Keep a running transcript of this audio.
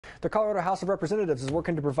The Colorado House of Representatives is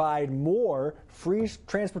working to provide more free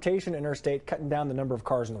transportation interstate, cutting down the number of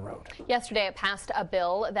cars on the road. Yesterday, it passed a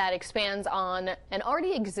bill that expands on an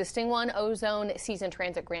already existing Ozone Season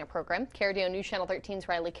Transit Grant Program. KRDO News Channel 13's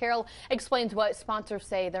Riley Carroll explains what sponsors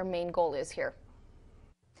say their main goal is here.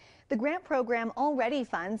 The grant program already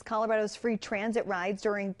funds Colorado's free transit rides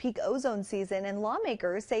during peak ozone season, and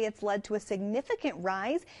lawmakers say it's led to a significant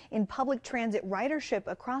rise in public transit ridership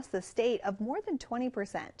across the state of more than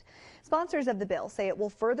 20%. Sponsors of the bill say it will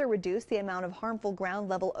further reduce the amount of harmful ground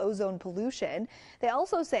level ozone pollution. They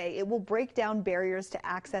also say it will break down barriers to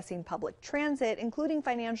accessing public transit, including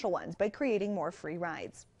financial ones, by creating more free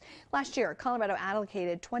rides. Last year, Colorado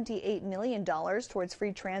allocated $28 million towards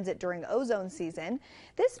free transit during ozone season.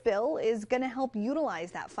 This bill is going to help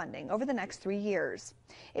utilize that funding over the next 3 years.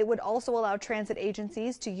 It would also allow transit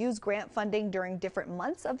agencies to use grant funding during different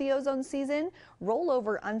months of the ozone season, roll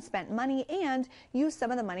over unspent money, and use some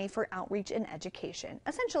of the money for outreach and education.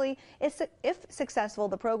 Essentially, if successful,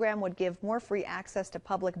 the program would give more free access to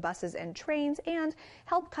public buses and trains and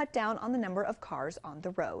help cut down on the number of cars on the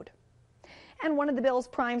road. And one of the bill's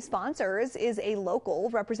prime sponsors is a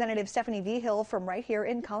local, Representative Stephanie Vigil from right here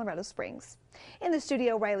in Colorado Springs. In the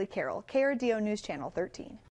studio, Riley Carroll, KRDO News Channel 13.